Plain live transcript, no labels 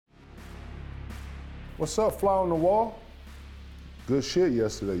What's up, fly on the wall? Good shit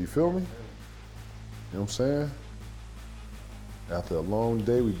yesterday, you feel me? You know what I'm saying? After a long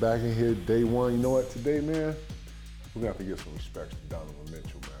day, we back in here, day one. You know what, today, man? We're gonna have to give some respect to Donovan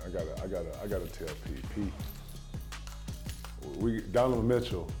Mitchell, man. I gotta tell P. Donovan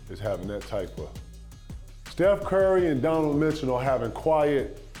Mitchell is having that type of, Steph Curry and Donovan Mitchell are having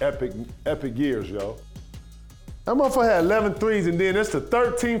quiet, epic years, yo. That motherfucker had 11 threes, and then it's the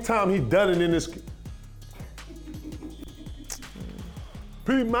 13th time he done it in this.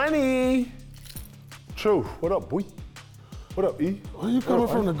 P-Money. True. What up, boy? What up, E? Are you coming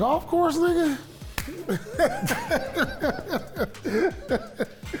from the golf course, nigga?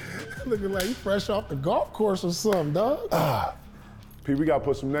 Looking like you fresh off the golf course or something, dog. P, we gotta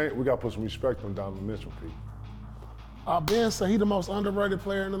put some respect on Donovan Mitchell, P. Ben said he the most underrated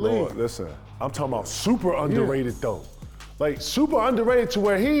player in the league. Lord, listen, I'm talking about super underrated though. Like super underrated to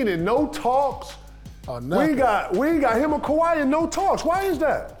where he ain't in no talks. Oh, nothing. We ain't got him or Kawhi in no talks. Why is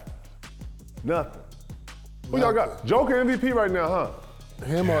that? Nothing. Who y'all got? Joker MVP right now, huh?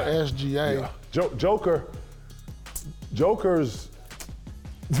 Him or SGA? Yeah. Joker's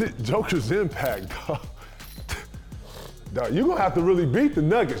impact, dog. Dog, you're gonna have to really beat the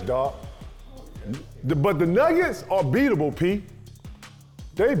Nuggets, dog. But the Nuggets are beatable, P.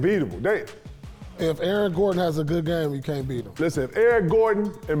 They beatable. If Aaron Gordon has a good game, you can't beat him. Listen, if Aaron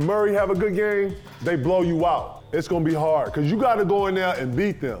Gordon and Murray have a good game, they blow you out. It's gonna be hard, because you gotta go in there and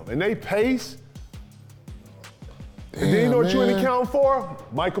beat them. And they pace. And then you know what you ain't accounting for?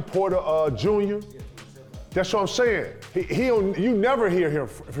 Michael Porter Jr. That's what I'm saying. You never hear him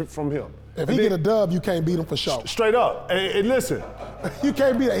from him. If he get a dub, you can't beat him for sure. Straight up. And listen. You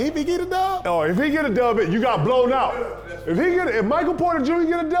can't beat him. If he get a dub? Oh, if he get a dub, you got blown out. If Michael Porter Jr.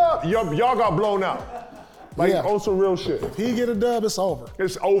 get a dub, y'all got blown out. Like on some real shit. If he get a dub, it's over.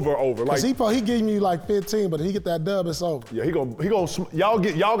 It's over. Cause he giving you like 15, but if he get that dub, it's over. Yeah, he gonna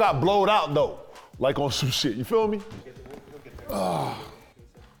y'all got blowed out though. Like on some shit. You feel me?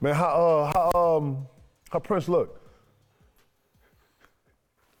 Man, how Prince look?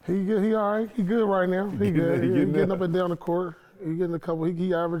 He all right. He good right now. He good. He getting up and down the court. He getting a couple.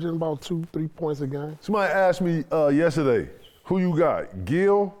 He averaging about 2-3 points a game. Somebody asked me yesterday, who you got,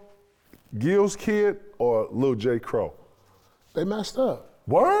 Gil's kid or Lil J. Crowe? They matched up.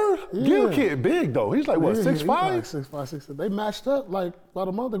 Word? Yeah. Gil kid big though. He's like what, 6'5"? Like 6'5", 6'6". They matched up like about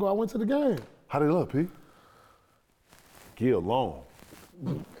a month ago. I went to the game. How they look, P? Gil long.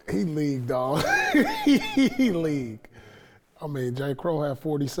 He league, dog. He league. I mean, J. Crowe had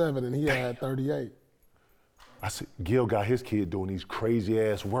 47 and he had 38. I said, Gil got his kid doing these crazy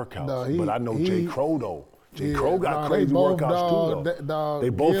ass workouts. No, but I know J. Crowe though. J. Crowe got crazy workouts too though. They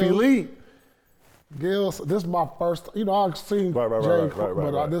both elite. Gil, this is my first, I've seen J.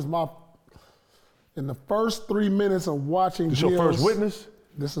 Crowe, but this is my, in the first 3 minutes of watching This your first witness?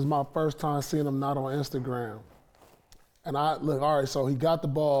 This is my first time seeing him not on Instagram. And all right, so he got the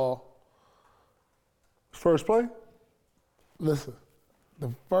ball. First play? Listen,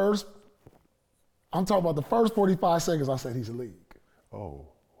 I'm talking about the first 45 seconds, I said he's a league. Oh,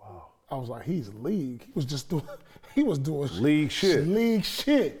 wow. I was like, he's a league. He was doing league shit. League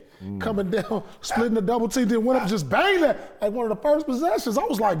shit. Coming down, splitting the double team, then went up, just banged that at one of the first possessions. I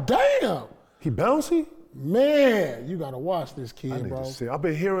was like, damn. He bouncy? Man, you gotta watch this kid, bro. I've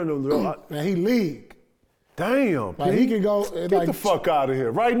been hearing him. Man, he league. Damn, like he can go. Get the fuck out of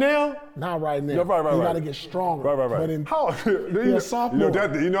here. Right now? Not right now. Yeah, right. You gotta get stronger. Right. But in, how? He's a sophomore.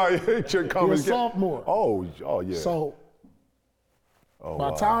 He's a sophomore. Oh yeah. So by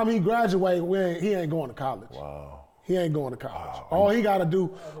the time he graduates, he ain't going to college. Wow. He ain't going to college. All he gotta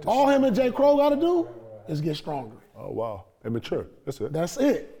do, all him and J. Crowe gotta do is get stronger. Oh wow. And mature. That's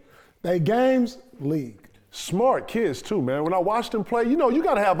it. They games, league. Smart kids too, man. When I watched them play, you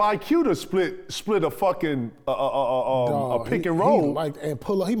gotta have IQ to split a fucking a pick and roll. And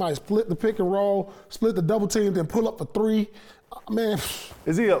pull up. He might split the pick and roll, split the double team, then pull up for three. Man.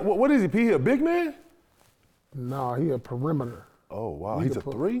 Is he what is he? He a big man? No, he a perimeter. Oh wow. He's a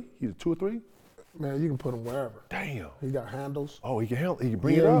three? He's a 2 or 3? Man, you can put him wherever. Damn. He got handles. Oh, he can handle. He can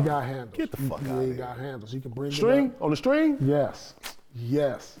bring it up. Yeah, he got handles. Get the fuck out of here. He got handles. He can bring string it up. On the string? Yes.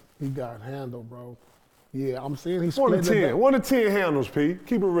 He got handle, bro. Yeah, I'm saying he's 1 to 10. 1 to 10 handles, P.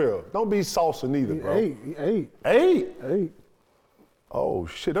 Keep it real. Don't be saucy neither, bro. 8. 8? Oh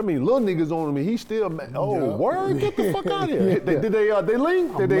shit! I mean, little niggas on him, and he still. Word! Get the fuck out of here! Did they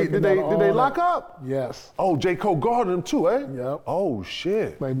link? Did they lock up? Yes. Oh, J. Cole guarded him too, eh? Yep. Oh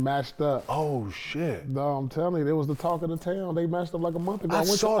shit! They matched up. Oh shit! No, I'm telling you, it was the talk of the town. They matched up like a month ago. I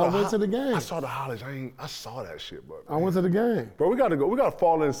went to the game. I saw the highlights. I saw that shit, bro. I went to the game. Bro, we gotta go. We gotta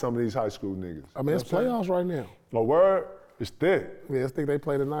fall in some of these high school niggas. I mean, it's playoffs right now. Oh, word? It's thick. Yeah, I think they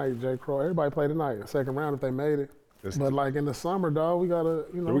play tonight. J. Crowe. Everybody play tonight. Second round if they made it. But like in the summer, dog, we gotta,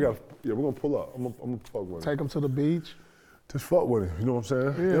 we're gonna pull up. I'm gonna fuck with him. Take them to the beach. Just fuck with him. You know what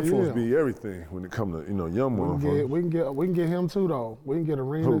I'm saying? Yeah, Influence be everything when it comes to young motherfuckers. We can get him too though. We can get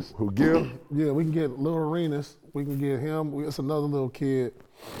Arenas. Who Gil? Yeah, we can get little Arenas. We can get him. It's another little kid.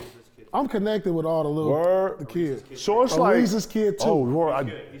 I'm connected with all the kids. So it's like Reese's kid too. Oh,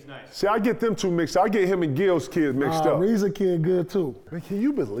 Lord, He's nice. See, I get them two mixed. I get him and Gil's kids mixed up. Reese's kid good too. Man, can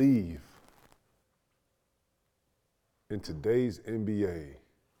you believe? In today's NBA,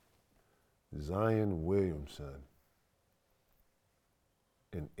 Zion Williamson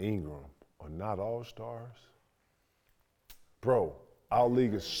and Ingram are not all-stars? Bro, our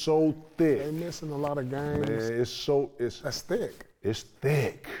league is so thick. They missing a lot of games. Man, that's thick. It's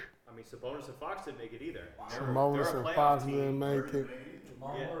thick. I mean, Sabonis and Fox didn't make it either. Sabonis and Fox didn't make it.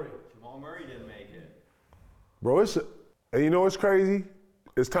 Jamal Murray didn't make it. Bro, and you know what's crazy?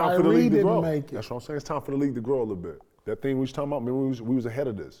 It's time for the league to grow. Make it. That's what I'm saying. It's time for the league to grow a little bit. That thing we was talking about, remember we was ahead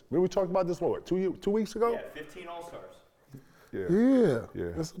of this. Remember we talked about this, 2 weeks ago? Yeah, 15 All-Stars.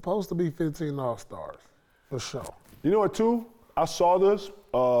 Yeah. It's supposed to be 15 All-Stars, for sure. You know what, too? I saw this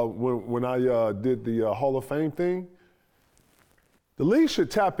when I did the Hall of Fame thing. The league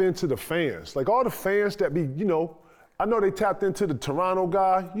should tap into the fans. Like all the fans that be, I know they tapped into the Toronto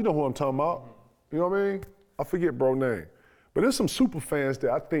guy. You know who I'm talking about. You know what I mean? I forget bro name. But there's some super fans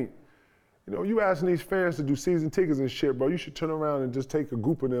that I think, you asking these fans to do season tickets and shit, bro, you should turn around and just take a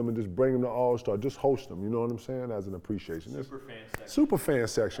group of them and just bring them to All-Star. Just host them, you know what I'm saying, as an appreciation. Super fan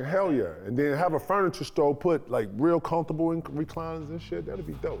section, hell yeah. And then have a furniture store put like real comfortable recliners and shit. That'd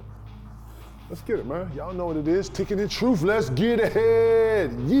be dope. Let's get it, man. Y'all know what it is. Ticking the truth. Let's get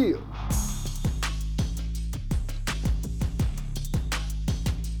ahead. Yeah.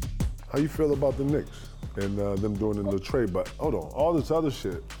 How you feel about the Knicks and them doing the little trade? But hold on, all this other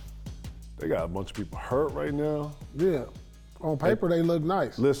shit, they got a bunch of people hurt right now. Yeah. On paper, they look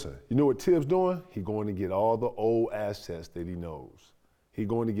nice. Listen, you know what Tibbs doing? He going to get all the old assets that he knows. He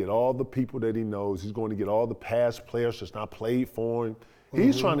going to get all the people that he knows. He's going to get all the past players that's not played for him.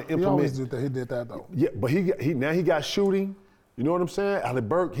 He's trying to implement. He always did that. He did that though. Yeah, but now he got shooting. You know what I'm saying? Alec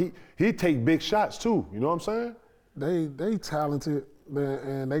Burke, he take big shots too. You know what I'm saying? They talented,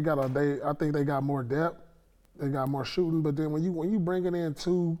 and I think they got more depth. They got more shooting, but then when you bringing in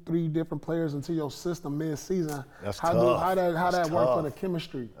 2-3 different players into your system mid-season, how that work for the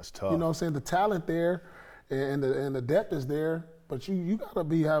chemistry? That's tough. You know what I'm saying? The talent there, and the depth is there, but you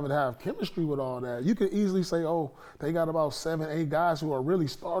gotta have chemistry with all that. You could easily say, oh, they got about 7-8 guys who are really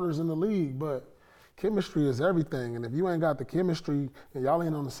starters in the league, but chemistry is everything. And if you ain't got the chemistry and y'all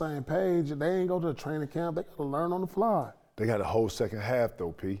ain't on the same page, they ain't go to the training camp. They gotta learn on the fly. They got a whole second half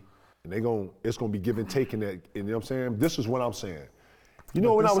though, P. And it's gonna be give and take in that. You know what I'm saying? This is what I'm saying. You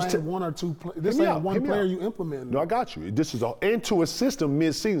know, when I was one or two, this ain't one player you implement. No, I got you. This is into a system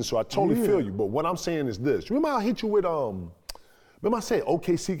mid-season, so I totally feel you. But what I'm saying is this. Remember I hit you with remember I said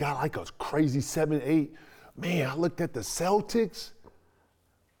OKC got like a crazy 7-8. Man, I looked at the Celtics,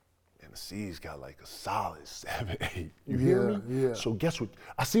 and the C's got like a solid 7-8. You hear me? Yeah. So guess what?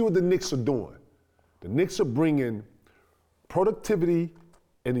 I see what the Knicks are doing. The Knicks are bringing productivity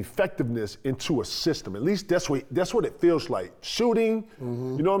and effectiveness into a system. At least that's what it feels like. Shooting, you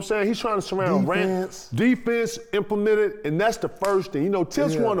know what I'm saying? He's trying to surround defense, implement it, and that's the first thing. You know,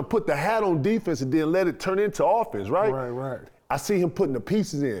 Tibbs wanted to put the hat on defense and then let it turn into offense, right? Right. I see him putting the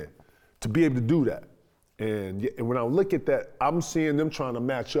pieces in to be able to do that. And when I look at that, I'm seeing them trying to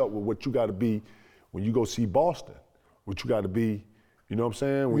match up with what you got to be when you go see Boston, what you got to be, you know what I'm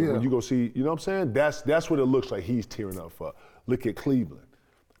saying? When you go see, you know what I'm saying? That's what it looks like he's tearing up for. Look at Cleveland.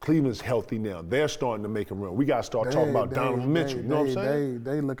 Cleveland's healthy now. They're starting to make a run. We got to start talking about Donovan Mitchell. You know what I'm saying?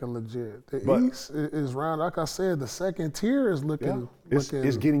 They looking legit. The East is round. Like I said, the second tier is looking.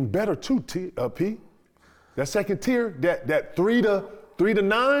 It's getting better too, P. That second tier, that 3 to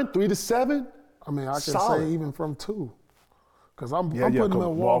 9, 3 to 7. I mean, I can say even from 2. Because I'm putting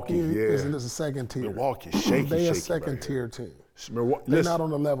Milwaukee as a second tier. Milwaukee, shaky. They a second tier team. They're not on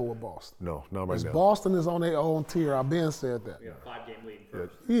the level with Boston. No, not right now. Boston is on their own tier. I've been said that. Yeah, 5-game lead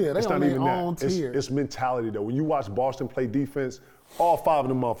first. Yeah, they're on their own tier. It's mentality though. When you watch Boston play defense, all 5 of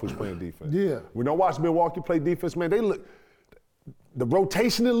them motherfuckers playing defense. Yeah. When I watch Milwaukee play defense, man, they look. The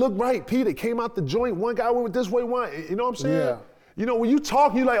rotation didn't look right, Pete. It came out the joint. One guy went this way, one. You know what I'm saying? Yeah. You know, when you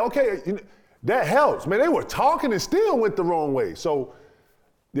talk, you're like, okay, that helps. Man, they were talking and still went the wrong way. So,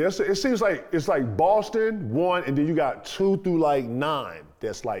 yeah, it seems like it's like Boston, 1, and then you got 2 through like 9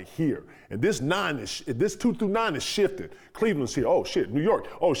 that's like here. And this 2 through 9 is shifted. Cleveland's here. Oh, shit. New York.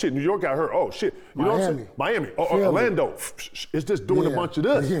 Oh, shit. New York got hurt. Oh, shit. You know what I'm saying? Miami. Oh, Orlando. It's just doing a bunch of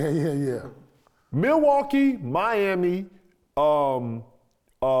this. Yeah. Milwaukee, Miami, who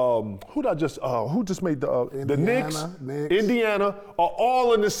just made the Knicks, Indiana are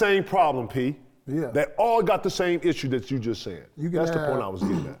all in the same problem, P. Yeah. They all got the same issue that you just said. That's the point I was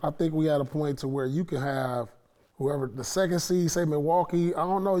getting at. I think we had a point to where you can have whoever the second seed, say Milwaukee, I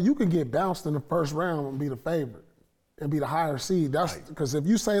don't know, you can get bounced in the first round and be the favorite and be the higher seed. That's because if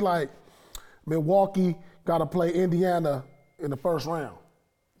you say like Milwaukee got to play Indiana in the first round,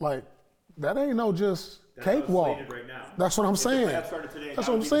 like that ain't no just cakewalk. Right now. That's what I'm saying. That's what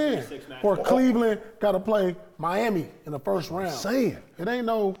I'm saying. Or Cleveland got to play Miami in the first round. It ain't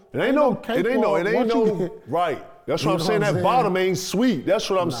no cakewalk. Right. That's what I'm saying. That bottom ain't sweet. That's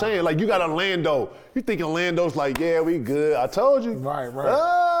what I'm saying. Like you got Orlando. You thinking Orlando's like, yeah, we good. I told you. Right.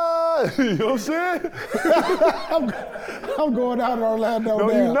 You know what I'm saying? I'm going out in Orlando now.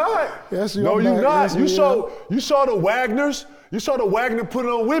 No, you're not. Yes, you No, you're not. Yes, you saw the Wagners. You saw the Wagner put it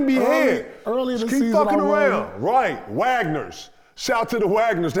on Wemby head. Early in the Keep season, fucking around. Right. Wagners. Shout to the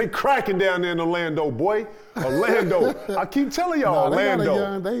Wagners. They cracking down there in Orlando, boy. Orlando. I keep telling y'all,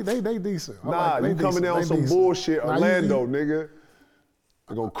 Orlando. They decent. You coming down on some bullshit, Orlando, nigga.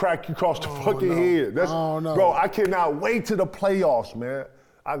 They're gonna crack you across the fucking head. Bro, I cannot wait to the playoffs, man.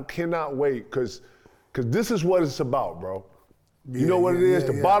 I cannot wait, cause this is what it's about, bro. You know what it is?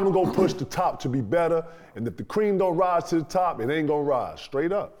 The bottom gonna push the top to be better, and if the cream don't rise to the top, it ain't gonna rise.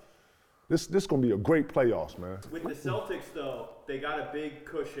 Straight up. This gonna be a great playoffs, man. With the Celtics, though, they got a big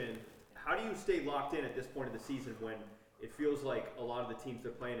cushion. How do you stay locked in at this point of the season when it feels like a lot of the teams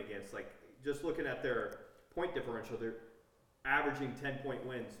they're playing against, like just looking at their point differential, they're averaging 10-point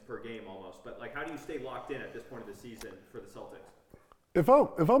wins per game almost. But like, how do you stay locked in at this point of the season for the Celtics? If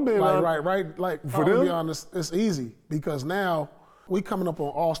I'm being right. Like for them, to be honest, it's easy because now we coming up on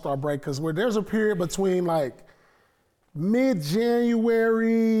All-Star break because where there's a period between like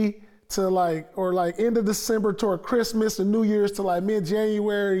mid-January to like end of December toward Christmas and New Year's to like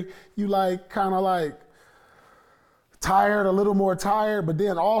mid-January, you like kind of like tired, a little more tired, but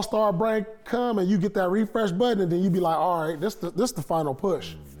then All-Star break come and you get that refresh button and then you be like, all right, this the final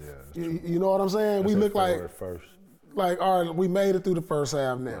push. You know what I'm saying? We look like first. Like, all right, we made it through the first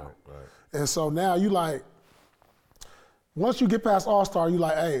half now. Right. And so now you like, once you get past All-Star, you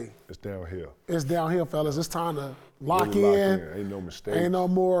like, hey. It's downhill. It's downhill, fellas. It's time to lock really in. Ain't no mistakes. Ain't no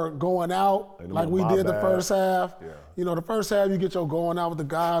more going out like we did the first half. Yeah. You know, the first half you get your going out with the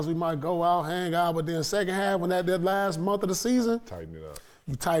guys. We might go out, hang out, but then second half, when that last month of the season, tighten it up.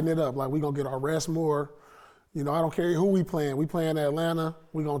 You tighten it up. Like we gonna get our rest more. You know, I don't care who we playing. We playing Atlanta.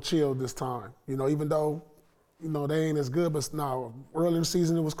 We gonna chill this time. You know, even though, you know, they ain't as good, but no, early in the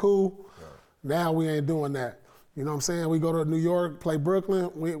season it was cool. Yeah. Now we ain't doing that. You know what I'm saying? We go to New York, play Brooklyn,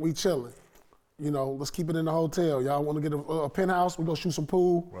 we chilling. You know, let's keep it in the hotel. Y'all want to get a penthouse? We go shoot some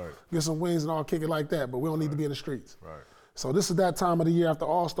pool, get some wings and all, kick it like that. But we don't need to be in the streets. Right. So this is that time of the year after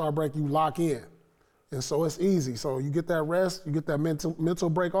All-Star break, you lock in. And so it's easy. So you get that rest, you get that mental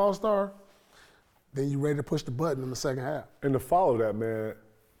break All-Star, then you ready to push the button in the second half. And to follow that, man,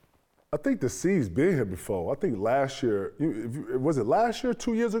 I think the C's been here before. I think last year, was it last year,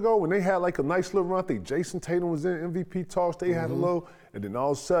 2 years ago, when they had like a nice little run? I think Jason Tatum was in MVP talks. They had a little, and then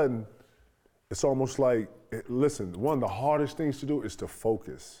all of a sudden, it's almost like, listen, one of the hardest things to do is to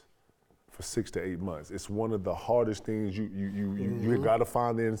focus for 6 to 8 months. It's one of the hardest things. You got to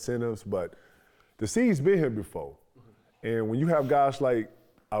find the incentives, but the C's been here before. And when you have guys like,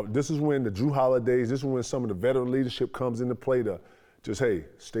 this is when the Drew Holidays, this is when some of the veteran leadership comes into play to just, hey,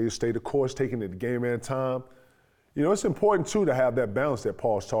 stay the course, taking it game at a time. You know, it's important, too, to have that balance that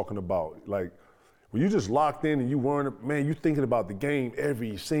Paul's talking about. Like, when you just locked in and you weren't, man, you thinking about the game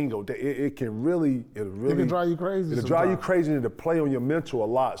every single day, it can drive you crazy. It'll drive you crazy and it'll play on your mental a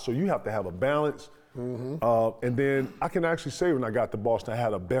lot. So you have to have a balance. And then I can actually say when I got to Boston, I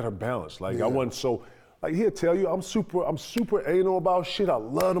had a better balance. Like, I wasn't so, like, he'll tell you, I'm super anal about shit. I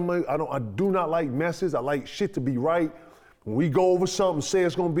love them. I do not like messes. I like shit to be right. When we go over something, say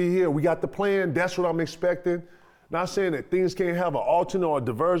it's gonna be here, we got the plan, that's what I'm expecting. Not saying that things can't have an alternate or a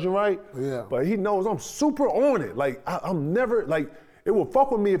diversion, right? Yeah. But he knows I'm super on it. Like, I'm never, like, it would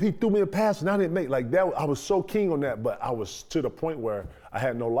fuck with me if he threw me a pass and I didn't make like that. I was so keen on that, but I was to the point where I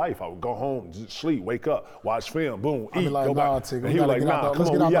had no life. I would go home, just sleep, wake up, watch film, boom, eat, like, go nah, back. Tigger, And he was like, nah, come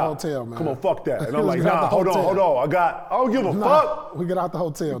on, we out. Hotel, man. Come on, fuck that. And I'm like, Let's get out nah, the hold hotel. on. I don't give a fuck. We get out the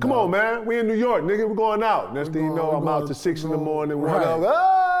hotel. Come on, man. We in New York, nigga. We're going out. Next thing you know, I'm out to 6 in the morning.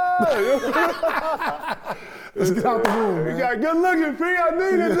 Let's get out the room, man. You got good looking, P. I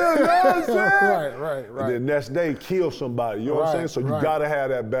needed this, you know what I'm saying? Right. And then next day, kill somebody, you know what I'm saying? So you gotta have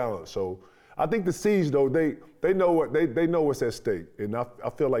that balance. So I think the C's though, they know what they know what's at stake. And I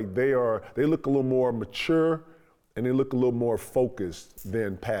feel like they look a little more mature and they look a little more focused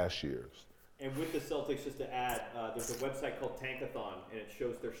than past years. And with the Celtics, just to add, there's a website called Tankathon, and it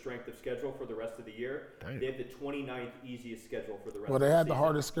shows their strength of schedule for the rest of the year. Damn. They have the 29th easiest schedule for the rest of the season. Well, they had the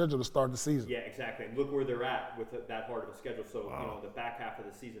hardest schedule to start the season. Yeah, exactly. And look where they're at with that hard of a schedule. So, you know, the back half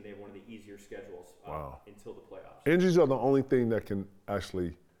of the season, they have one of the easier schedules until the playoffs. Injuries are the only thing that can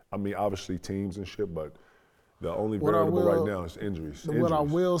actually, I mean, obviously teams and shit, but the only variable right now is injuries. What I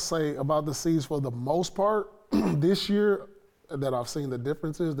will say about the C's for the most part this year, that I've seen the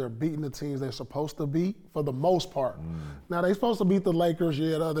difference is they're beating the teams they're supposed to beat for the most part. Now they're supposed to beat the Lakers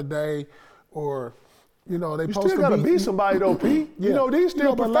the other day, or you know they supposed to still gotta beat somebody though, P. Yeah. You know these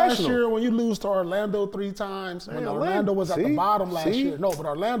still but professional. last year when you lose to Orlando 3 times, when Orlando was at the bottom last year. No, but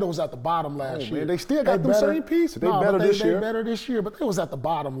Orlando was at the bottom last year. Man, they still got them same pieces. They better this year. They better this year, but they was at the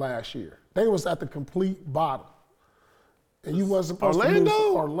bottom last year. They was at the complete bottom, and you wasn't supposed to lose to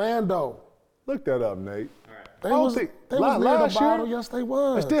Orlando. Look that up, Nate. They was near the bottom. Yes, they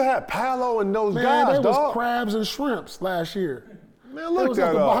was. They still had Paolo and those guys, Man, they dog. was crabs and shrimps last year. Man, look they was that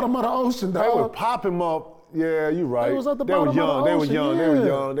at the up. bottom of the ocean, dog. They would pop him up. Yeah, you right. They was at the bottom of the ocean. They was young. Yeah. They was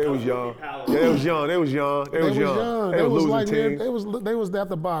young. They was young. Yeah, they was young. They was young. They was young. They was losing teams. They was at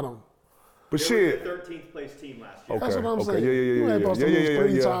the bottom. But they shit. were the 13th place team last year. Okay. That's what I'm saying. Yeah. You ain't supposed to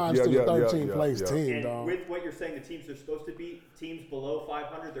lose 3 times to the 13th place team, And dog. with what you're saying, the teams they're supposed to beat, teams below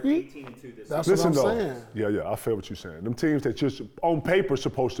 500, they're 18-2 this That's season. what I'm saying. Yeah, I feel what you're saying. Them teams that just on paper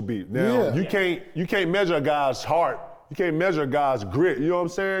supposed to beat. Now you can't measure a guy's heart. You can't measure a guy's grit. You know what I'm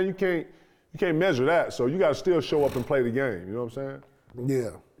saying? You can't measure that. So you got to still show up and play the game. You know what I'm saying?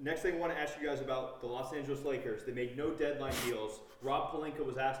 Yeah. Next thing I want to ask you guys about the Los Angeles Lakers. They made no deadline deals. Rob Pelinka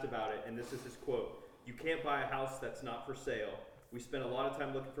was asked about it, and this is his quote. "You can't buy a house that's not for sale. We spent a lot of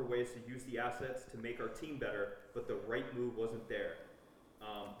time looking for ways to use the assets to make our team better, but the right move wasn't there."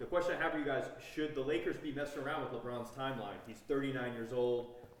 The question I have for you guys, should the Lakers be messing around with LeBron's timeline? He's 39 years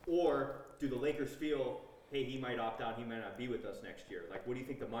old. Or do the Lakers feel, hey, he might opt out, he might not be with us next year? Like, what do you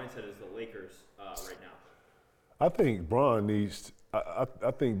think the mindset is of the Lakers right now? I think Bron needs. I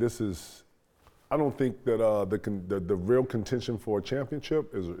think this is. I don't think that the real contention for a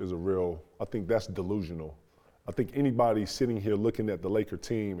championship is a real. I think that's delusional. I think anybody sitting here looking at the Laker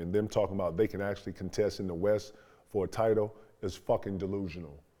team and them talking about they can actually contest in the West for a title is fucking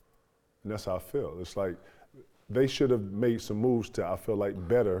delusional. And that's how I feel. It's like they should have made some moves to, I feel like,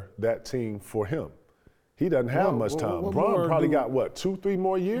 better that team for him. He doesn't have much time. Bron probably got, 2-3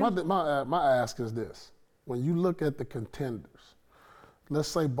 more years? My ask is this. When you look at the contenders, let's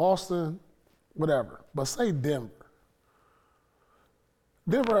say Boston, whatever, but say Denver.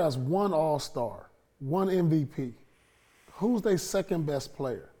 Denver has 1 All-Star, 1 MVP. Who's their second best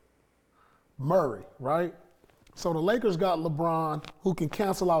player? Murray, right? So the Lakers got LeBron, who can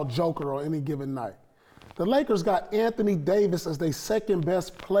cancel out Joker on any given night. The Lakers got Anthony Davis as their second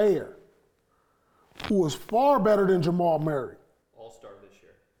best player, who is far better than Jamal Murray. All-Star this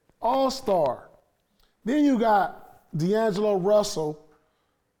year. All-Star. Then you got D'Angelo Russell,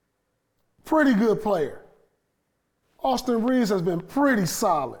 pretty good player. Austin Reeves has been pretty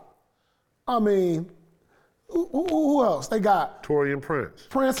solid. I mean, who else? They got Torian Prince.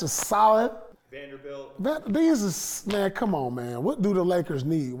 Prince is solid. Vanderbilt. These is, man, come on, man. What do the Lakers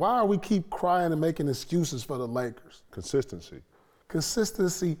need? Why are we keep crying and making excuses for the Lakers? Consistency.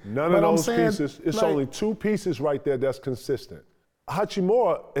 None of those pieces. It's only 2 pieces right there that's consistent.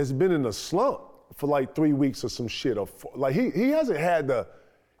 Hachimura has been in a slump for like 3 weeks or some shit. Or 4. Like he hasn't had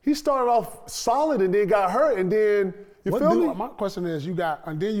he started off solid and then got hurt and then, you feel me? My question is, you got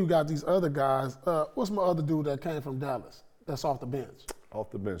these other guys. What's my other dude that came from Dallas that's off the bench? Off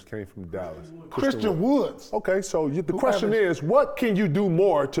the bench, came from Dallas. Christian Woods. Okay, so the question is, what can you do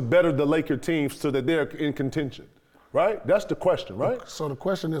more to better the Laker team so that they're in contention? Right? That's the question, right? So the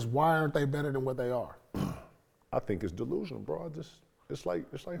question is, why aren't they better than what they are? I think it's delusional, bro. It's like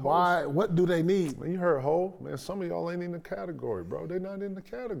why? What do they need? Man, you heard Ho. Man, some of y'all ain't in the category, bro. They're not in the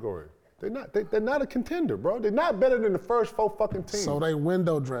category. They're not a contender, bro. They're not better than the first 4 fucking teams. So they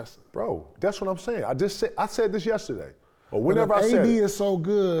window dressing. Bro, that's what I'm saying. I said this yesterday. Or whenever But I if said AD it. is so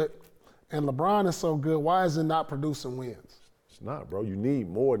good and LeBron is so good, why is it not producing wins? It's not, bro. You need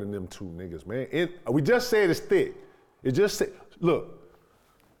more than them two niggas, man. We just said it's thick. It just said, look,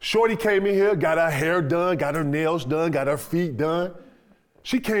 Shorty came in here, got her hair done, got her nails done, got her feet done.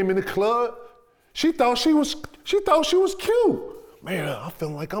 She came in the club. She thought she was cute. Man, I'm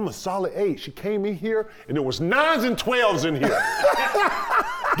feeling like I'm a solid 8. She came in here and there was 9s and 12s in here.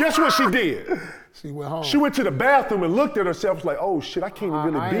 Guess what she did? She went home. She went to the bathroom and looked at herself. Was like, oh shit, I can't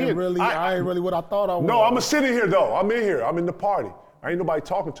really I be ain't in. really what I thought I was. No, I'm sitting here though. I'm in here. I'm in the party. Ain't nobody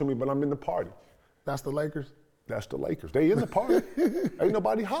talking to me, but I'm in the party. That's the Lakers? That's the Lakers. They in the party. Ain't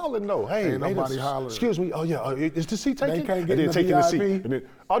nobody hollering though. Hey, Ain't nobody hollering. Excuse me. Oh yeah. Is the seat taken? They can't get and in then the taking the seat. VIP? And then,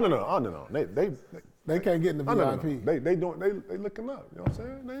 no. They can't get in the no, no, VIP. no. They looking up. You know what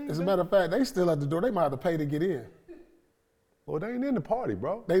I'm saying? As a matter of fact, they still at the door. They might have to pay to get in. Well, they ain't in the party,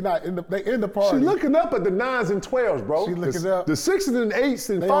 bro. They in the party. She looking up at the 9s and 12s, bro. She looking up. The 6s and 8s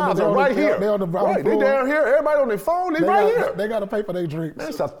and They 5s on are right here. They on the ground right, they floor. down here. Everybody on their phone. They right here. They got to pay for their drinks. Man,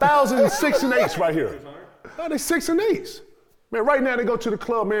 it's 1,000 6 and 8s right here. No, they 6 and 8s. Man, right now they go to the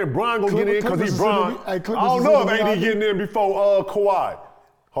club, man. Brian gonna get in because he's Brian. I don't know if AD getting in before Kawhi.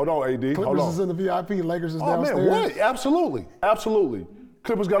 Hold on, AD. Clippers Hold on. is in the VIP. Lakers is Oh downstairs. man, what? Absolutely.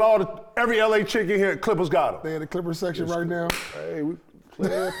 Clippers got every LA chick in here. Clippers got them. They in the Clippers section right now. Hey, we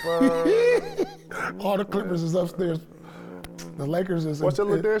Clippers. All the Clippers is upstairs. The Lakers is What's that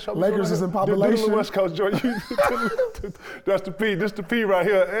little dance? Lakers is in Do the population. West Coast joint. That's the P. This the P right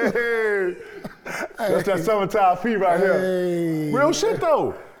here. Hey. That's that summertime P right here. Real shit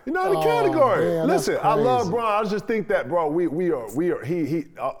though. You know the category. Man, Listen, that's I love crazy. Bron. I just think that, bro, we are.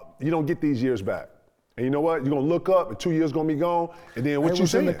 You don't get these years back. And you know what? You're gonna look up, and 2 years gonna be gone. And then what They you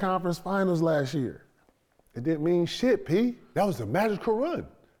was in saying? the conference finals last year. It didn't mean shit, P. That was a magical run.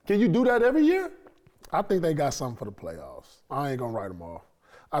 Can you do that every year? I think they got something for the playoffs. I ain't gonna write them off.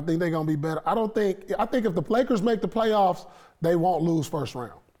 I think they're gonna be better. I think if the Lakers make the playoffs, they won't lose first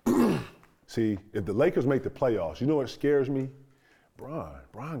round. See, if the Lakers make the playoffs, you know what scares me?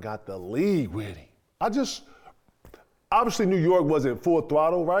 Bron got the league with him. Obviously New York wasn't full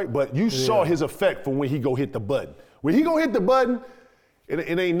throttle, right? But you saw his effect from when he go hit the button. When he go hit the button,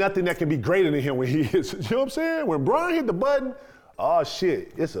 it ain't nothing that can be greater than him when he hits. You know what I'm saying? When Bron hit the button, oh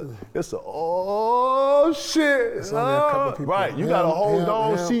shit, it's oh shit. It's only a couple people. Right, you gotta hold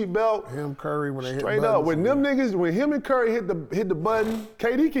on, seatbelt. Him, Curry, when they hit Straight up. When them niggas, when him and Curry hit the button,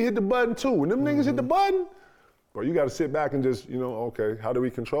 KD can hit the button too. When them niggas hit the button, bro, you gotta sit back and just, okay, how do we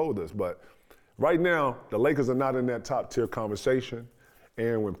control this? But right now, the Lakers are not in that top tier conversation.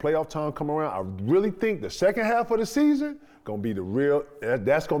 And when playoff time come around, I really think the second half of the season gonna be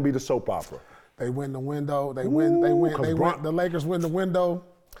that's gonna be the soap opera. They win the window. The Lakers win the window.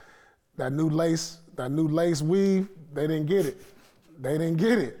 That new lace weave, they didn't get it. They didn't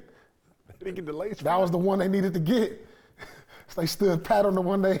get the lace. That was the one they needed to get. They stood pat on the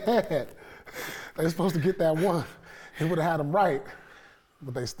one they had. They were supposed to get that one. It would have had them right,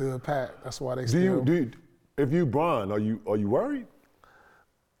 but they stood pat. That's why they still. If you Bron, are you worried?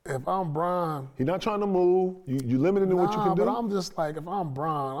 If I'm Bron, He's not trying to move. You limited in what you can do. But I'm just like, if I'm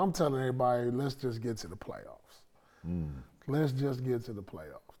Bron, I'm telling everybody, let's just get to the playoffs. Let's just get to the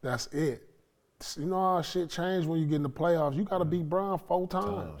playoffs. That's it. You know how shit changed when you get in the playoffs. You got to beat Bron 4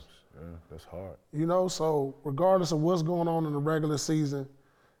 times. Yeah, that's hard. So regardless of what's going on in the regular season,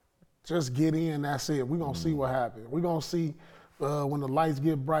 just get in. That's it. We're gonna see what happens. We're gonna see when the lights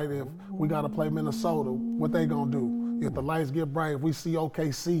get bright. If we got to play Minnesota, what they gonna do? If the lights get bright, if we see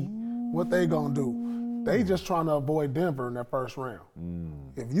OKC, what they gonna do? They just trying to avoid Denver in that first round.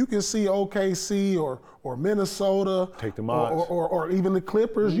 If you can see OKC or Minnesota, take them odds. or even the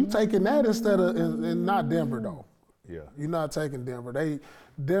Clippers, you taking that instead of and not Denver though. Yeah. You're not taking Denver.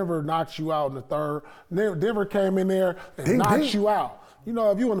 Denver knocks you out in the third. Denver came in there and knocked you out.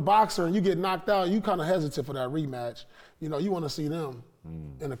 If you're a boxer and you get knocked out, you kind of hesitate for that rematch. You want to see them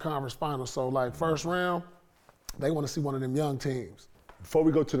in the conference finals. So, like, first round, they want to see one of them young teams. Before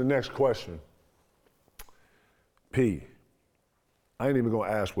we go to the next question, P, I ain't even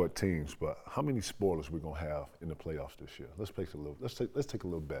gonna ask what teams, but how many spoilers we gonna have in the playoffs this year? Let's take a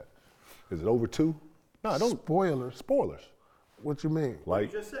little bet. Is it over 2? No, don't. Spoilers. What you mean? You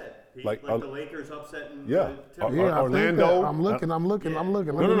just said. Like the Lakers upsetting Yeah. the Orlando. I'm looking. No.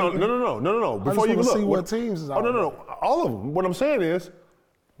 I Before you just look, see what teams is out no. All of them. What I'm saying is,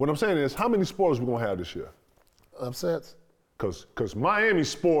 how many spoilers we gonna have this year? Upsets. Because Miami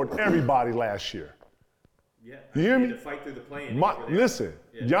spoiled everybody last year. Yeah. You hear me? To fight through the play-in. Listen,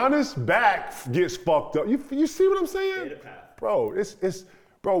 Giannis' back gets fucked up. You see what I'm saying? Data path. Bro,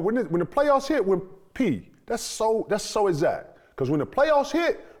 bro. When the playoffs hit, when That's so exact. Because when the playoffs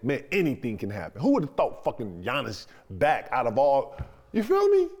hit, man, anything can happen. Who would have thought fucking Giannis back out of all, you feel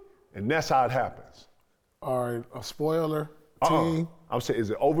me? And that's how it happens. All right, a spoiler team. I'm saying, is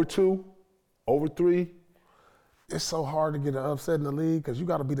it over 2, over 3? It's so hard to get an upset in the league because you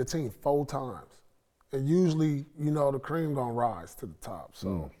got to beat the team 4 times. And usually, the cream gonna rise to the top.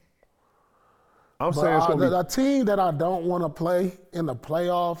 So, I'm saying it's gonna be a team that I don't want to play in the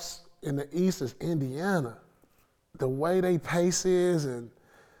playoffs in the East is Indiana. The way they pace is and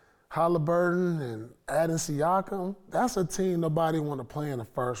Halliburton and Adam Siakam, that's a team nobody want to play in the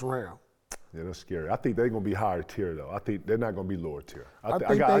first round. Yeah, that's scary. I think they're gonna be higher tier though. I think they're not gonna be lower tier. I think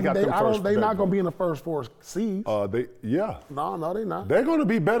they're not gonna be in the first 4 seeds. No, they're not. They're gonna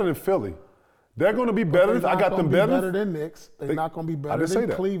be better than Philly. They're gonna be better. I got them better. Better than Knicks. They're not gonna be better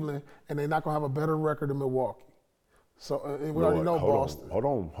than Cleveland, and they're not gonna have a better record than Milwaukee. So we already know Boston. Hold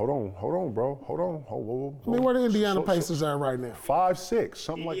on, bro. Hold on. I mean, where the Indiana Pacers at right now? 5-6,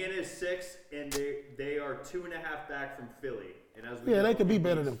 something like. Indiana is 6, and they are 2.5 back from Philly. And as we they could be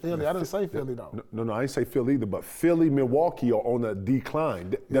better than Philly. I didn't say Philly though. No, I didn't say Philly either. But Philly, Milwaukee are on a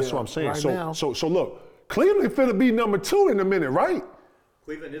decline. That's what I'm saying. Right now. So look, Cleveland finna be number 2 in a minute, right?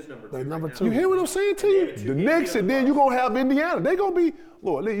 Cleveland is number 2. They're number 2. You hear what I'm saying to you? The Knicks, and then you're going to have Indiana. They're going to be,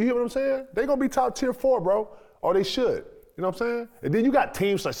 Lord, you hear what I'm saying? They're going to be top tier 4, bro. Or they should. You know what I'm saying? And then you got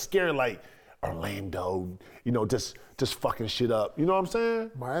teams like scary like Orlando, just fucking shit up. You know what I'm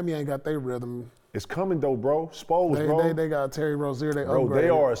saying? Miami ain't got their rhythm. It's coming though, bro. Bro. They got Terry Rozier. They bro, upgraded. they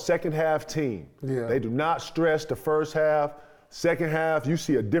are a second half team. Yeah. They do not stress the first half. Second half, you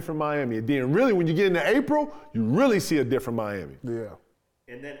see a different Miami. And then really when you get into April, you really see a different Miami. Yeah.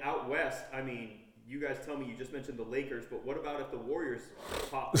 And then out west, I mean, you guys tell me, you just mentioned the Lakers, but what about if the Warriors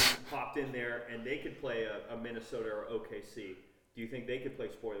popped in there and they could play a Minnesota or OKC? Do you think they could play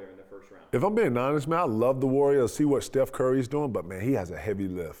spoiler in the first round? If I'm being honest, man, I love the Warriors, see what Steph Curry's doing, but man, he has a heavy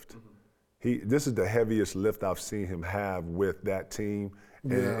lift. This is the heaviest lift I've seen him have with that team.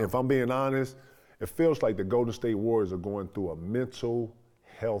 And if I'm being honest, it feels like the Golden State Warriors are going through a mental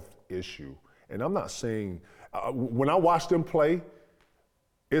health issue. And I'm not saying, when I watch them play,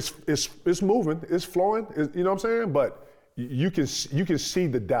 it's moving, it's flowing, you know what I'm saying? But you can see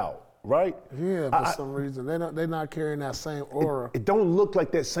the doubt, right? Yeah, for some reason. They're not carrying that same aura. It don't look like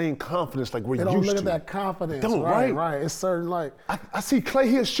that same confidence like we're used to. They don't look at that confidence. Right. It's certain like. I see Clay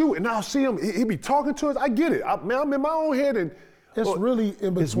here shoot, and I'll see him, he be talking to us. I get it. I'm in my own head, and it's really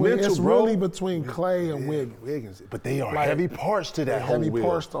in between. It's really between Clay and Wiggins. But they are heavy parts to that whole heavy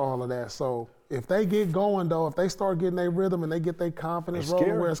parts to all of that. So if they get going though, if they start getting their rhythm and they get their confidence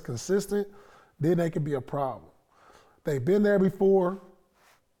rolling where it's consistent, then they could be a problem. They've been there before.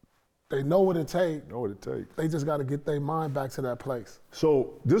 They know what it takes. They just got to get their mind back to that place.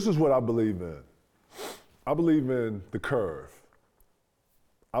 So this is what I believe in. I believe in the curve.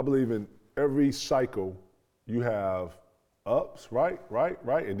 I believe in every cycle you have ups, right?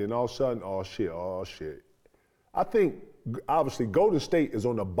 And then all of a sudden, oh shit. I think, obviously, Golden State is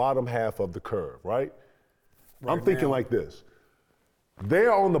on the bottom half of the curve, right? I'm thinking like this.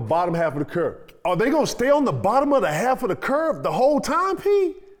 They're on the bottom half of the curve. Are they going to stay on the bottom of the half of the curve the whole time,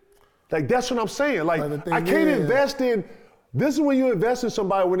 P? Like, that's what I'm saying. Like, I can't invest in, this is when you invest in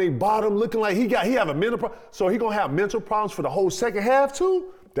somebody when they bottom looking like he have a mental problem. So he going to have mental problems for the whole second half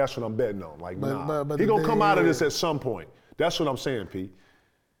too? That's what I'm betting on. Like, but he going to come out of this at some point. That's what I'm saying, P.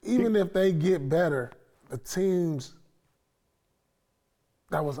 Even if they get better, the teams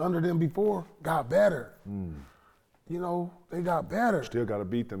that was under them before got better. They got better. Still got to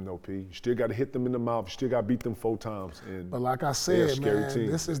beat them, though, P. You still got to hit them in the mouth. You still got to beat them 4 times. But like I said,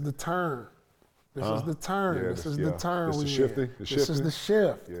 man, this is the turn. This is the turn. Yeah, this is the turn. This is the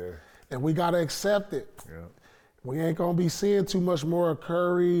shift. Yeah. And we got to accept it. Yeah. We ain't going to be seeing too much more of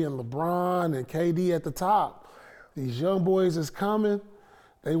Curry and LeBron and KD at the top. These young boys is coming.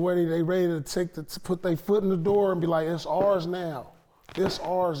 They ready to put their foot in the door and be like, it's ours now. It's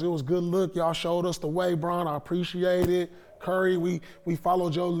ours. It was good look. Y'all showed us the way, Bron. I appreciate it. Curry, we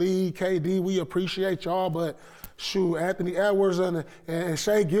followed your lead. KD, we appreciate y'all. But shoot, Anthony Edwards and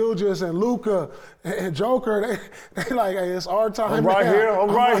Shai Gilgeous and Luka and Joker, they like, hey, it's our time. I'm right here. I'm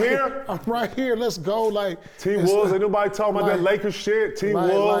right here. Let's go. Like Team Wolves, ain't nobody talking about that Lakers shit. Team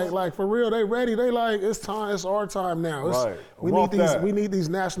Wolves. Like for real, they ready. They like, it's time. It's our time now. We need these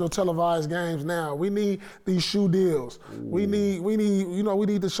national televised games now. We need these shoe deals. We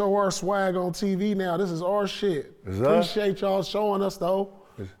need to show our swag on TV now. This is our shit. Appreciate y'all showing us though.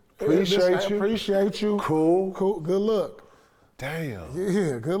 Appreciate you. Cool. Good look. Damn.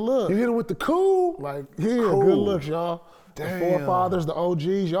 Yeah, good look. You hit him with the cool? Like, yeah, cool. Good look, y'all. The forefathers, the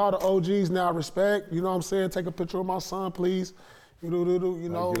OGs, y'all the OGs now. Respect. You know what I'm saying? Take a picture of my son, please. You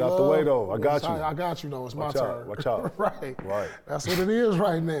know. Get out the way though. I got you. I got you though. It's my turn. Watch out. Right. Right. That's what it is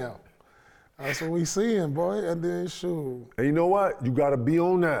right now. That's what we seeing, boy. And then shoot. And you know what? You gotta be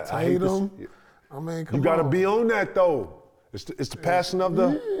on that. Tatum. Come you gotta be on that though. It's the passing of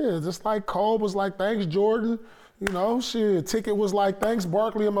the. Yeah, just like Cole was like, thanks, Jordan. You know, shit. Ticket was like, thanks,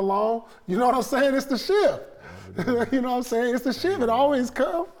 Barkley and Malone. You know what I'm saying? It's the shift. You know what I'm saying? It's the shift. It always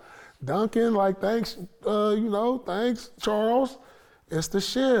come. Duncan, like, thanks, thanks, Charles. It's the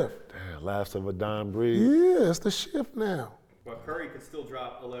shift. Damn, last of a dying breed. Yeah, it's the shift now. But Curry could still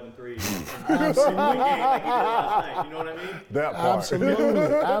drop 11 threes Absolutely. Like he did last night. You know what I mean? That part.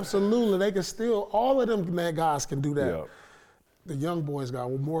 Absolutely. They can still, all of them guys can do that. Yeah. The young boys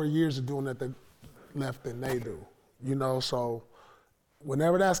got more years of doing that left than they do. You know, so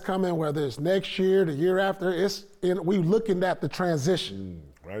whenever that's coming, whether it's next year, the year after, we looking at the transition.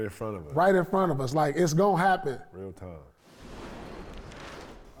 Right in front of us. Right in front of us. Like, it's going to happen. Real time.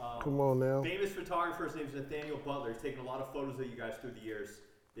 Come on now. Famous photographer, his name is Nathaniel Butler. He's taken a lot of photos of you guys through the years.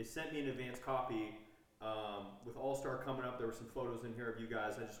 They sent me an advance copy. With All-Star coming up, there were some photos in here of you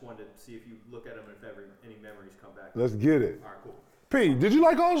guys. I just wanted to see if you look at them and if any memories come back. Let's get it. All right, cool. P, did you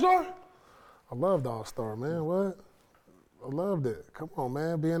like All-Star? I loved All-Star, man. What? I loved it. Come on,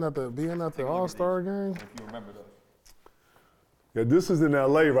 man. Being at the All-Star game. If you remember those. Yeah, this is in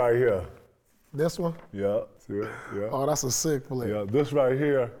LA right here. This one? Yeah, see it? Yeah. Oh, that's a sick play. Yeah, this right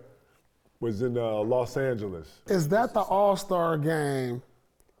here was in Los Angeles. Is that the All-Star game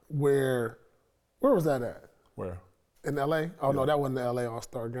where was that at? Where? In LA? Oh, no, that wasn't the LA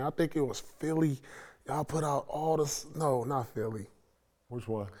All-Star game. I think it was Philly. Y'all put out no, not Philly. Which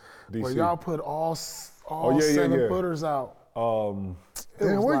one? DC. Where y'all put all yeah, 7 footers out.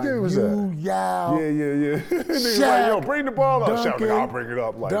 Damn, what like game was you, that? Yao, Yeah. Niggas Shaq, like, yo, bring the ball up. Shaq, Duncan, I'll bring it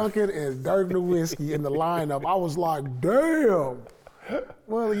up. Like, Duncan and Dirk Nowitzki in the lineup. I was like, damn.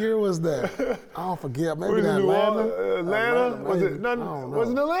 What year was that? I don't forget. Maybe was it Atlanta. Atlanta? Was it? maybe. None, I don't know. was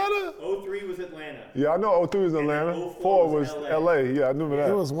it Atlanta? 03 was Atlanta. Yeah, I know 03 was Atlanta. 04 was was LA. Yeah, I remember that.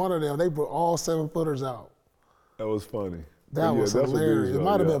 It was one of them. They put all 7 footers out. That was funny. That was that's what hilarious. dudes It know,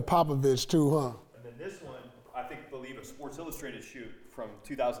 might have yeah. been Popovich too, huh? And then this one, I believe a Sports Illustrated shoot from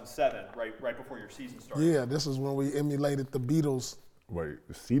 2007, right before your season started. Yeah, this is when we emulated the Beatles, Wait,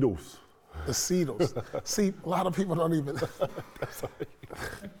 the Cedos. the Seatles. See, a lot of people don't even.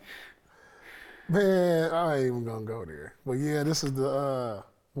 Man, I ain't even gonna go there. But yeah, this is the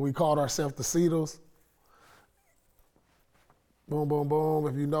we called ourselves the Seatles. Boom, boom, boom.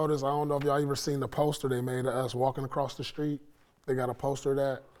 If you notice, I don't know if y'all ever seen the poster they made of us walking across the street. They got a poster of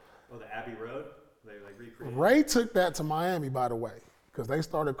that. Oh, the Abbey Road? They recreated. Ray took that to Miami, by the way, because they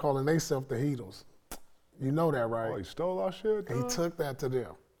started calling themselves the Heatles. You know that, right? Oh, he stole our shit? He dog? took that to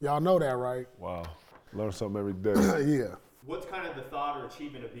them. Y'all know that, right? Wow. Learn something every day. Yeah. What's kind of the thought or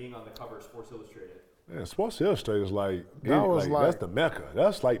achievement of being on the cover of Sports Illustrated? Man, Sports Illustrated is like, That was like- that's the mecca.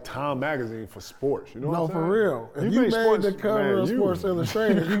 That's like Time Magazine for sports. You know No, what I'm for saying? real. If you made the cover of Sports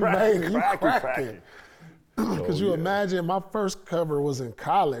Illustrated, you made it. You cracked it. Because you imagine my first cover was in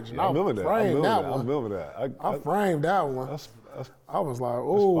college, and I I remember that. framed that I one. remember that. I framed that one. That's I was like,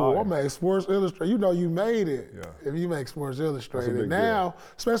 oh, I fire. made Sports Illustrated. You know you made it Yeah. if you make Sports Illustrated. big Now,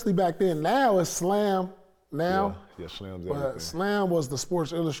 especially back then, now it's Slam now. Yeah, Slam's But everything. Slam was the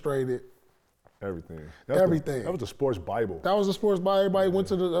Sports Illustrated. Everything. Everything. That was the sports Bible. That was the sports Bible. Everybody went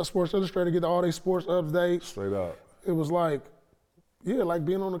to the Sports Illustrated to get all their sports updates. Straight up. It was like, yeah, like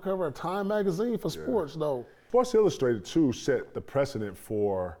being on the cover of Time Magazine for sports, though. Sports Illustrated, too, set the precedent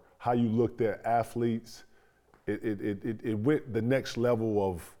for how you looked at athletes. It went the next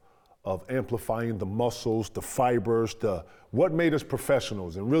level of amplifying the muscles, the fibers, what made us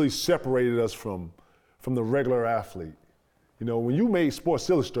professionals and really separated us from the regular athlete. You know, when you made Sports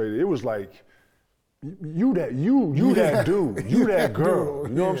Illustrated, it was like, you that dude, you that girl.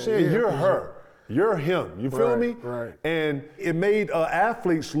 You know what I'm saying? Yeah, You're for her. You're him. You feel Right, me? right. And it made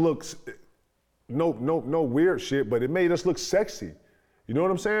athletes look no weird shit, but it made us look sexy. You know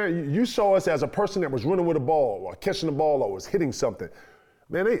what I'm saying? You saw us as a person that was running with a ball or catching the ball or was hitting something.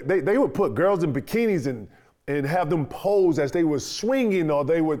 Man, they would put girls in bikinis and have them pose as they were swinging, or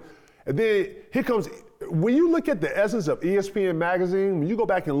they would, and then here comes, when you look at the essence of ESPN magazine, when you go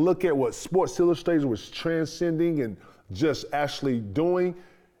back and look at what Sports Illustrated was transcending and just actually doing,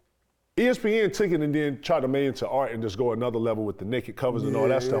 ESPN took it and then tried to make it into art and just go another level with the naked covers and all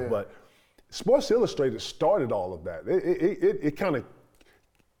that stuff. But Sports Illustrated started all of that. It kind of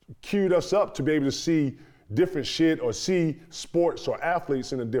queued us up to be able to see different shit or see sports or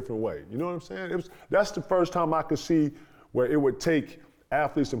athletes in a different way. You know what I'm saying? That's the first time I could see where it would take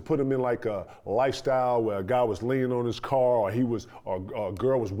athletes and put them in like a lifestyle where a guy was leaning on his car, or a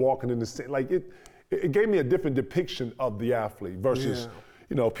girl was walking in the same. Like it gave me a different depiction of the athlete versus,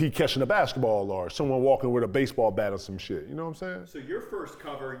 Pete catching a basketball or someone walking with a baseball bat or some shit. You know what I'm saying? So your first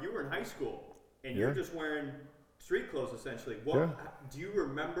cover, you were in high school, and you're just wearing street clothes essentially. Do you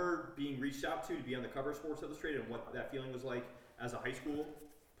remember being reached out to be on the cover of Sports Illustrated and what that feeling was like as a high school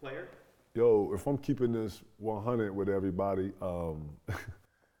player? Yo, if I'm keeping this 100 with everybody,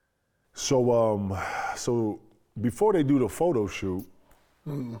 so before they do the photo shoot,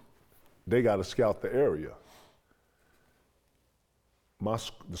 they got to scout the area.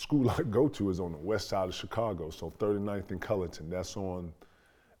 The school I go to is on the west side of Chicago, so 39th and Cullerton. That's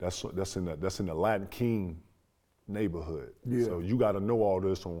in the Latin King neighborhood. Yeah. So you got to know all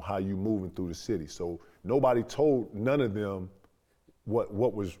this on how you moving through the city. So nobody told none of them what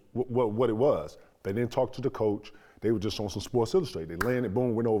it was. They didn't talk to the coach. They were just on some Sports Illustrated. They landed,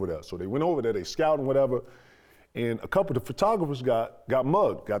 boom, went over there. So they went over there, they scouted whatever, and a couple of the photographers got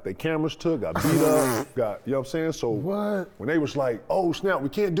mugged, got their cameras took, got beat up, you know what I'm saying? So when they was like, oh snap, we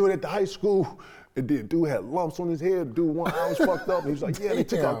can't do it at the high school, and then dude had lumps on his head, dude one eye was fucked up, and he was like, yeah, they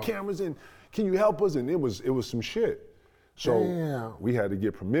took our cameras and can you help us? And it was some shit. So we had to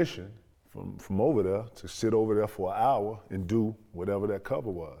get permission from over there to sit over there for an hour and do whatever that cover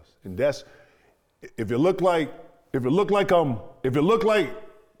was. And that's, if it looked like,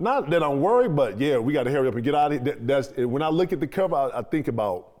 not that I'm worried, but yeah, we got to hurry up and get out of here. When I look at the cover, I think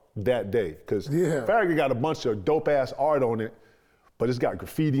about that day. Because Farragut got a bunch of dope-ass art on it, but it's got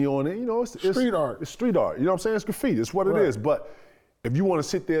graffiti on it. It's street art. It's street art. You know what I'm saying? It's graffiti. It's what it is. But if you want to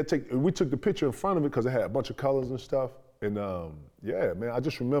sit there, we took the picture in front of it because it had a bunch of colors and stuff. And man, I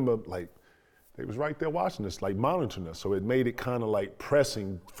just remember they was right there watching us, like monitoring us. So it made it kind of like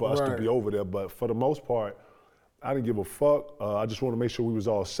pressing for us to be over there. But for the most part, I didn't give a fuck. I just want to make sure we was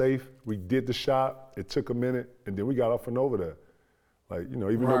all safe. We did the shot. It took a minute, and then we got up and over there. Like, even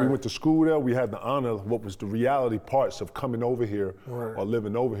though we went to school there, we had the honor of what was the reality parts of coming over here or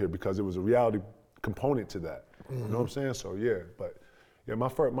living over here, because it was a reality component to that. You know what I'm saying? So but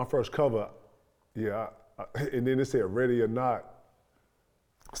my first cover, and then it said ready or not.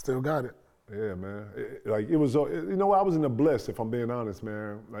 Still got it. Yeah, man. It was, I was in the bliss, if I'm being honest,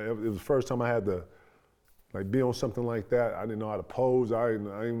 man. Like, it was the first time I had to be on something like that. I didn't know how to pose. I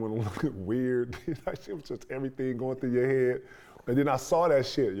didn't want to look weird. It was just everything going through your head. And then I saw that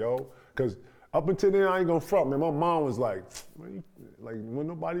shit, yo. Because up until then, I ain't gonna front, man. My mom was like, when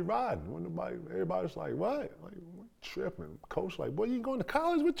nobody riding, everybody's like, what? Like, tripping. Coach like, boy, you ain't going to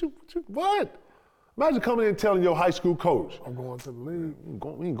college? What? Imagine coming in and telling your high school coach, I'm going to the league.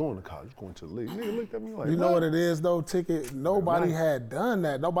 We ain't going to college, you're going to the league. Nigga looked at me like, you know what it is though, Ticket? Nobody had done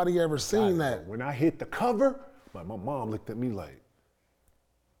that. Nobody ever seen that. When I hit the cover, my mom looked at me like,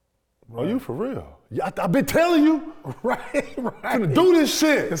 are you for real? Yeah, I've been telling you. Right. Gonna do this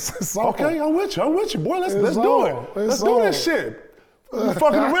shit. Okay, I'm with you, boy. Let's do it. Let's do this shit. You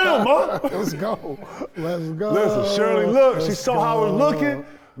fucking around, ma. Let's go. Listen, Shirley, look, she saw how I was looking.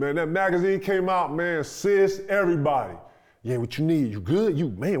 Man, that magazine came out, man, sis, everybody. Yeah, what you need? You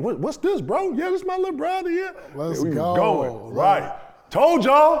good? Man, what's this, bro? Yeah, this my little brother, yeah. Let's we go. Going. Right. Told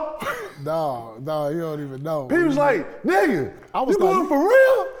y'all. No, you don't even know. He was like, nigga, you going for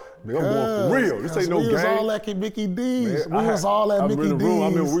real? Man, I'm going for real. This ain't no game. We was all at Mickey D's. We was all at Mickey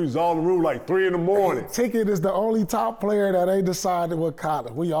D's. We was all in the room like 3 a.m. Ticket is the only top player that ain't decided what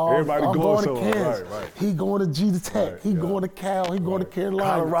college. We all everybody going to Kansas. Right. He going to G Tech. He going to Cal. He going to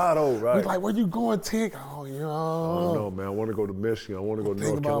Carolina. Colorado, right. We like, where you going, Tick? Oh, I don't know, man. I want to go to Michigan. I want to go to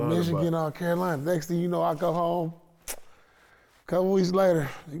North Carolina. Think about Michigan or Carolina. Next thing you know, I go home. A couple weeks later,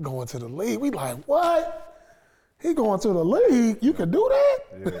 he going to the league. We like, what? He going to the league? You can do that?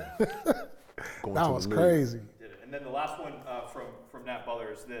 Yeah. That was crazy. And then the last one from Nat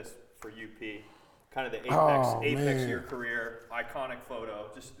Butler is this for UP, kind of the apex of your career, iconic photo.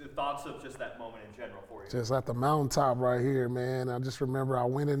 Just the thoughts of just that moment in general for you. Just at the mountaintop right here, man. I just remember I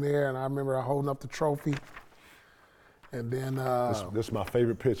went in there and I remember holding up the trophy. And then this is my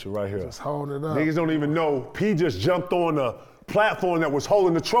favorite picture right here. Just holding it up. Niggas don't even know. P just jumped on the platform that was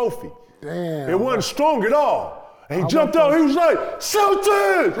holding the trophy. Damn. It wasn't strong at all. And he jumped out, he was like,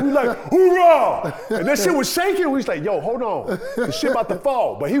 Celtics! And we like, hoorah! And that shit was shaking. We was like, yo, hold on. The shit about to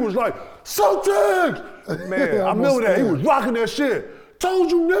fall. But he was like, Celtics! Man, I remember that. He was rocking that shit.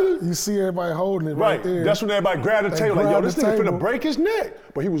 Told you, nigga. You see everybody holding it right there. That's when everybody grabbed the table. Like, yo, this nigga finna break his neck.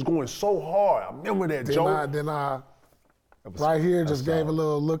 But he was going so hard. I remember that, Joe. Then I right here, just gave a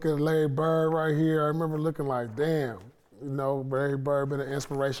little look at Larry Bird right here. I remember looking like, damn. You know, Barry Bird been an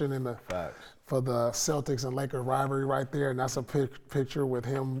inspiration for the Celtics and Lakers rivalry right there, and that's a picture with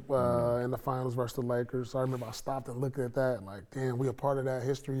him in the finals versus the Lakers. So I remember I stopped and looked at that, and like, damn, we a part of that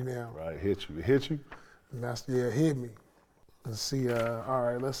history now. Right, it hit you. And it hit me. Let's see, all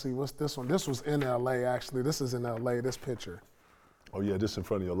right, let's see, what's this one? This was in LA, actually. This is in LA, this picture. Oh yeah, this in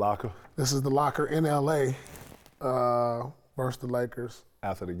front of your locker? This is the locker in LA versus the Lakers.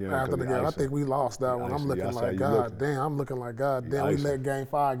 After the game. I think we lost that one. I'm looking like, God damn, we let Game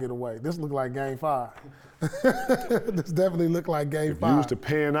 5 get away. This looked like Game 5. This definitely looked like Game 5. If you was to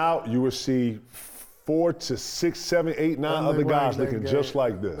pan out, you would see 4 to 6, 7, 8, 9 other guys looking just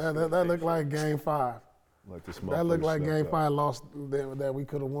like this. That looked like Game 5. Like this that looked like Game 5 lost that we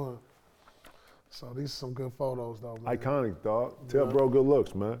could have won. So these are some good photos, though, man. Iconic, dog. Tell bro good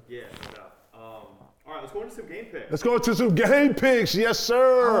looks, man. Yeah, all right, let's go into some game picks. Let's go into some game picks, yes,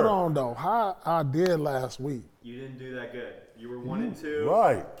 sir. Hold on, though. How I did last week? You didn't do that good. You were 1-2.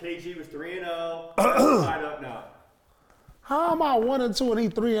 Right. KG was 3-0. Tied up now. How am I 1-2 and he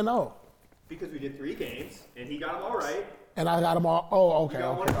 3-0? Because we did 3 games and he got them all right. And I got them all. Oh, okay.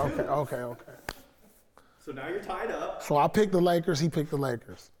 So now you're tied up. So I picked the Lakers. He picked the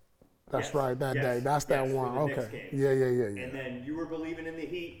Lakers. That's yes, right. That day. That's that one. Okay. Yeah. And then you were believing in the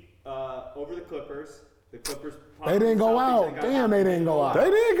Heat over the Clippers. The Clippers. They didn't go out. Damn, they didn't go out. They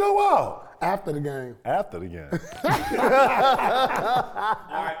didn't go out. After the game. All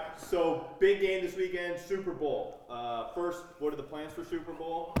right. So big game this weekend, Super Bowl. First, what are the plans for Super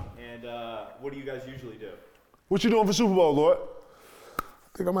Bowl? And what do you guys usually do? What you doing for Super Bowl, Lord? I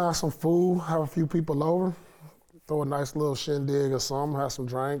think I'm gonna have some food, have a few people over, throw a nice little shindig or something, have some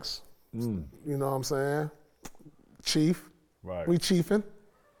drinks. You know what I'm saying? Chief. Right. We chiefing.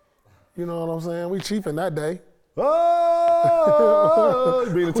 You know what I'm saying? We chiefing that day. Oh!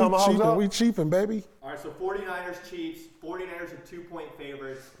 You being the tomahawks up? We chiefing, baby. All right, so 49ers, Chiefs. 49ers are 2-point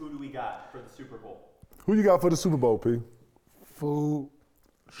favorites. Who do we got for the Super Bowl? Who you got for the Super Bowl, P? Food,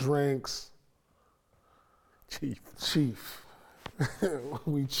 drinks. Chief.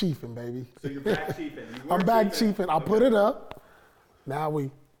 We chiefing, baby. So you're back chiefing. I'm back chiefing. I put it up. Now we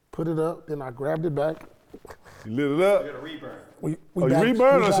put it up. Then I grabbed it back. You lit it up? You got a reburn. You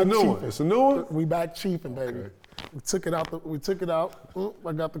reburn? It's a new one. It's a new one? We back chiefing, baby. Okay. We took it out.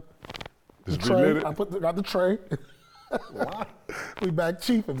 I got the Just tray. relit it? I got the tray. We back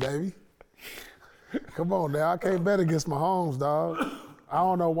chiefing, baby. Come on now. I can't bet against Mahomes, dog. I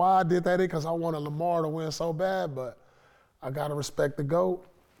don't know why I did that because I wanted Lamar to win so bad, but I gotta respect the GOAT.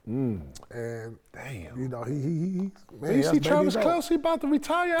 And damn, you know he man. You see Travis Kelce about to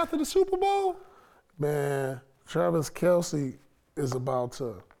retire after the Super Bowl? Man, Travis Kelce is about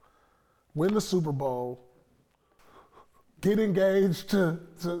to win the Super Bowl, get engaged to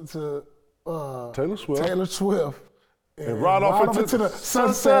Taylor Swift. And ride off into the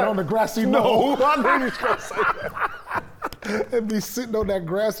sunset on the grassy knoll. No, I knew he was gonna say that. And be sitting on that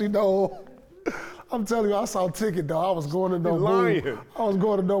grassy knoll. I'm telling you, I saw a ticket, though. I was going to no boo. I was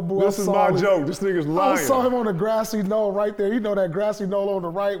going to no boo. This is my joke. This nigga's lying. I saw him on the grassy knoll right there. You know that grassy knoll on the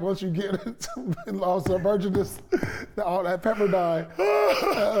right once you get into Virginis, all that Pepperdine.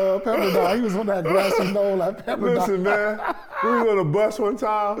 Pepperdine. He was on that grassy knoll at Pepperdine. Listen, man. We was on a bus one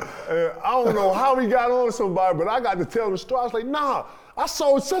time, and I don't know how we got on somebody, but I got to tell the story. I was like, nah, I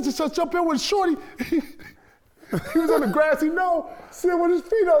saw such and such up here with Shorty. He was on the grassy knoll, sitting with his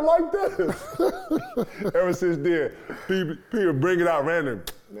feet up like this. Ever since then, people bring it out random.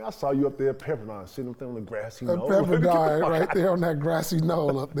 Man, I saw you up there at Pepperdine, sitting up there on the grassy knoll. Pepperdine, right there on that grassy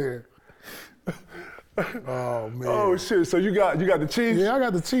knoll up there. Oh, man. Oh, shit. So you got the Chiefs? Yeah, I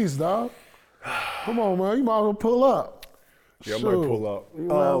got the Chiefs, dog. Come on, man. You might as well pull up. Yeah, I might pull up. You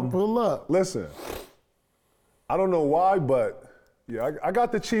might pull up. Listen, I don't know why, but yeah, I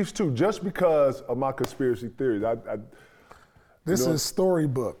got the Chiefs too, just because of my conspiracy theories. This is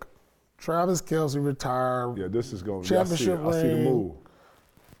storybook. Travis Kelce retired. Yeah, this is going to championship ring.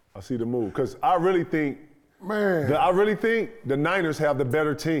 I see the move. Because I really think the Niners have the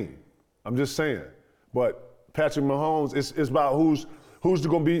better team. I'm just saying. But Patrick Mahomes, it's about who's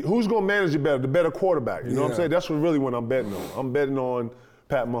going to manage it better, the better quarterback. You know what I'm saying? That's what I'm betting on. I'm betting on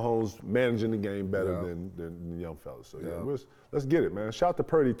Pat Mahomes managing the game better than the young fellas. So let's get it, man. Shout out to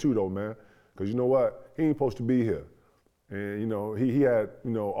Purdy too, though, man. Because you know what? He ain't supposed to be here. And you know, he had,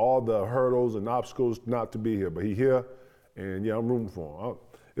 you know, all the hurdles and obstacles not to be here, but he here, and yeah, I'm rooting for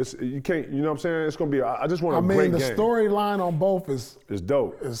him. You can't, you know what I'm saying? It's gonna be. I just want a great game. The storyline on both is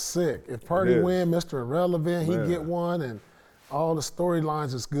dope. It's sick. If Purdy win, Mr. Irrelevant, he get one, and all the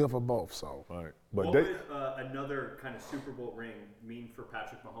storylines is good for both. So. Right. But what would another kind of Super Bowl ring mean for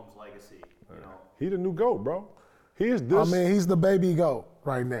Patrick Mahomes' legacy? You know, he the new GOAT, bro. He's this. I mean, he's the baby GOAT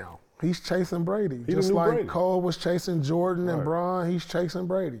right now. He's chasing Brady. He's Just the new like Brady. Cole was chasing Jordan and Right. Bron, he's chasing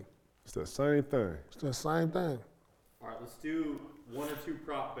Brady. It's the same thing. It's the same thing. All right, let's do 1 or 2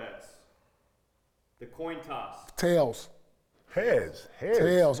 prop bets. The coin toss. Tails. Heads.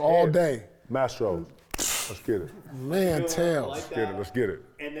 Tails all day. Mastro. Let's get it. Man, Good one, I tails. like Let's get it. Let's get it.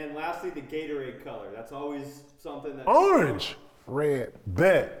 And then lastly, the Gatorade color. That's always something that. Orange. Red.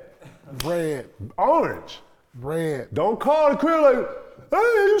 Bet. Red. Orange. Red. Don't call the crib like, hey,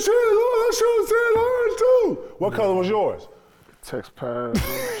 you should have said orange too. What color was yours? Text pad.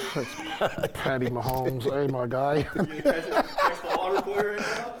 Patty Mahomes. Hey, my guy. You guys text the water boy right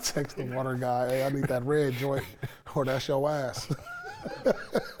now? Text the water guy. Hey, I need that red joint, or that's your ass.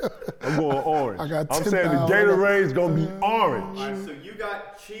 I'm going orange. I got I'm saying the 10,000. Gatorade's gonna be orange. All right, so you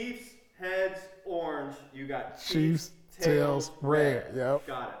got Chiefs, heads, orange. You got Chiefs, tails, red. Yep.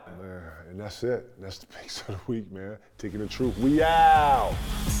 Got it. Man, and that's it. That's the picks of the week, man. Taking the truth. We out.